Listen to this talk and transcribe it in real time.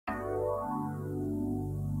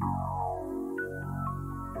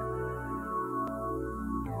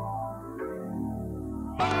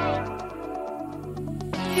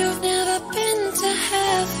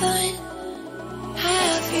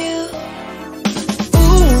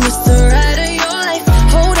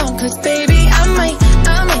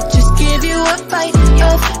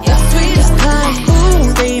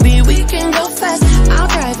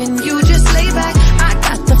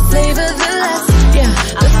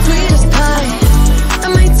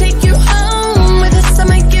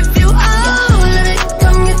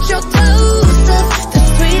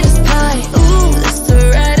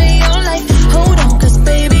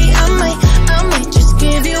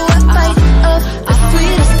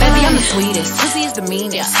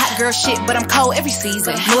girl shit, but I'm cold every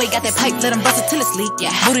season. Know he got that pipe, let him bust it till it's leak.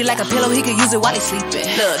 Yeah. Booty like a pillow, he could use it while he sleeping.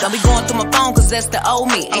 Look, don't be going through my phone, cause that's the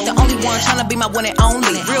old me. Ain't the only one tryna be my one and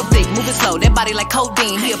only. Real thick, moving slow, that body like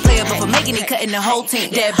codeine. He a player, but for making it, cutting the whole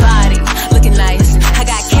team. That body, looking nice. I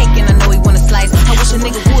got cake and I know he wanna slice. I wish a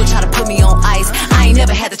nigga would try to put me on ice. I ain't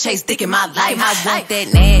never had to chase dick in my life. I want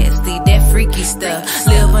that nasty, that freaky stuff.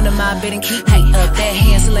 Live under my bed and keep me up. That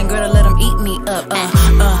hand-selling girl to let him eat me up.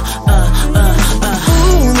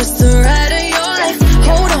 Ooh, this the ride of your life.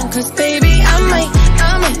 Hold on, cause baby, I might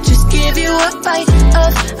just give you a bite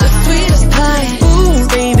of the sweetest pie. Ooh,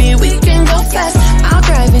 baby, we can go fast. I'll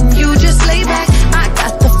drive and you just lay back. I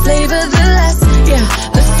got the flavor, the last, yeah,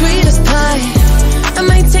 the sweetest pie. I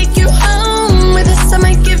might take you home with us. I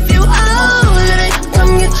might give you all of it.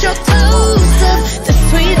 Come get your toes up, the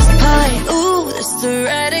sweetest pie. Ooh, this the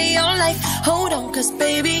ride of your life. Hold on, cause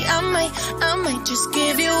baby, I might just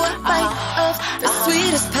give you a bite of the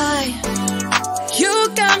sweetest pie. You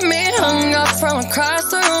got me hung up from across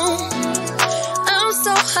the room. I'm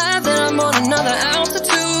so high that I'm on another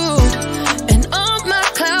altitude. And on my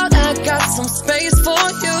cloud, I got some space for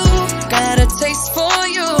you. Got a taste for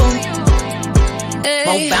you.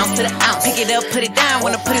 Won't bounce to the ounce, pick it up, put it down.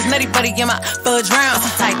 Wanna put his nutty buddy in my fudge round.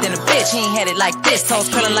 I'm tight than a bitch, he ain't had it like this. Toes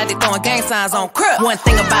curling like they throwing gang signs on crib. One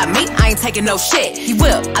thing about me, I ain't taking no shit. He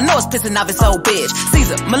will, I know it's pissing off his old bitch.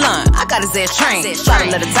 Caesar, Milan, I got his ass trained. Try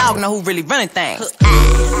to let a dog know who really running things.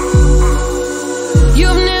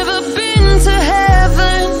 You've never been to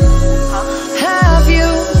heaven, have you?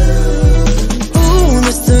 Ooh,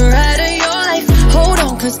 this the ride of your life. Hold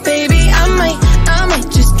on, cause baby, I might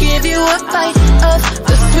just give you a bite of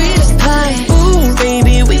the sweetest pie. Ooh,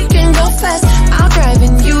 baby, we can go fast. I'll drive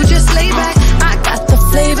and you just lay back. I got the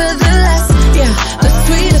flavor, the last, yeah, the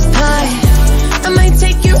sweetest pie. I might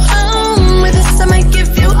take you home with us. I might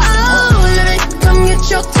give you all of it. Come get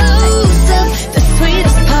your toes up, the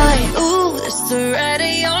sweetest pie. Ooh, this the ride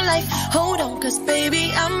of your life. Hold on, cause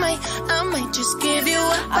baby, I might just give you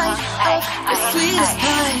a bite of the sweetest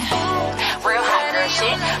pie. Real hot girl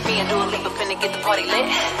shit. Me and Dua Lipa finna get the party lit.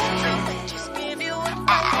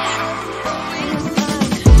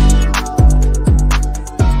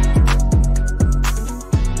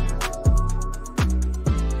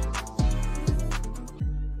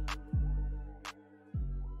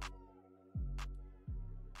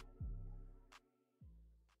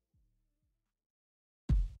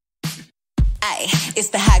 It's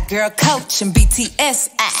the hot girl coach and BTS.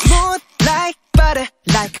 Smooth like butter,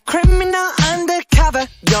 like a criminal undercover.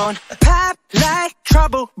 Don't pop like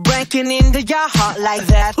trouble, breaking into your heart like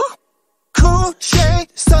that. Cool shade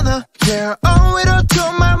stunner, yeah, owe it all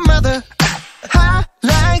to my mother. Hot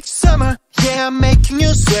like summer, yeah, I'm making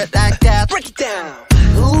you sweat like that. Break it down.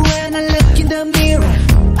 Ooh, when I look in the mirror,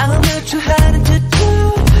 I'm not too hard to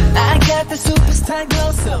do. I got the superstar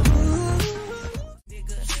glow, so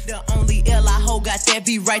the only L I hold got that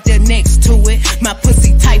B right there next to it. My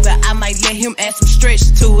pussy tight, but I might let him add some stretch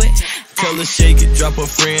to it. Tell her shake it, drop her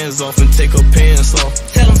friends off and take her pants off.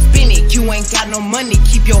 Tell him spin it, you ain't got no money,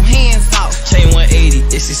 keep your hands off. Chain 180,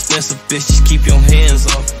 it's expensive, bitch, just keep your hands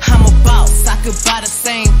off. I'm a boss, I could buy the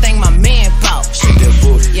same thing my man bought. Shake that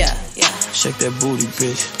booty, yeah, yeah. Shake that booty,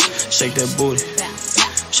 bitch. Shake that booty.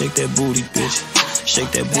 Shake that booty, bitch.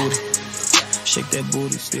 Shake that booty. Shake that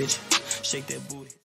booty, bitch. Shake that booty.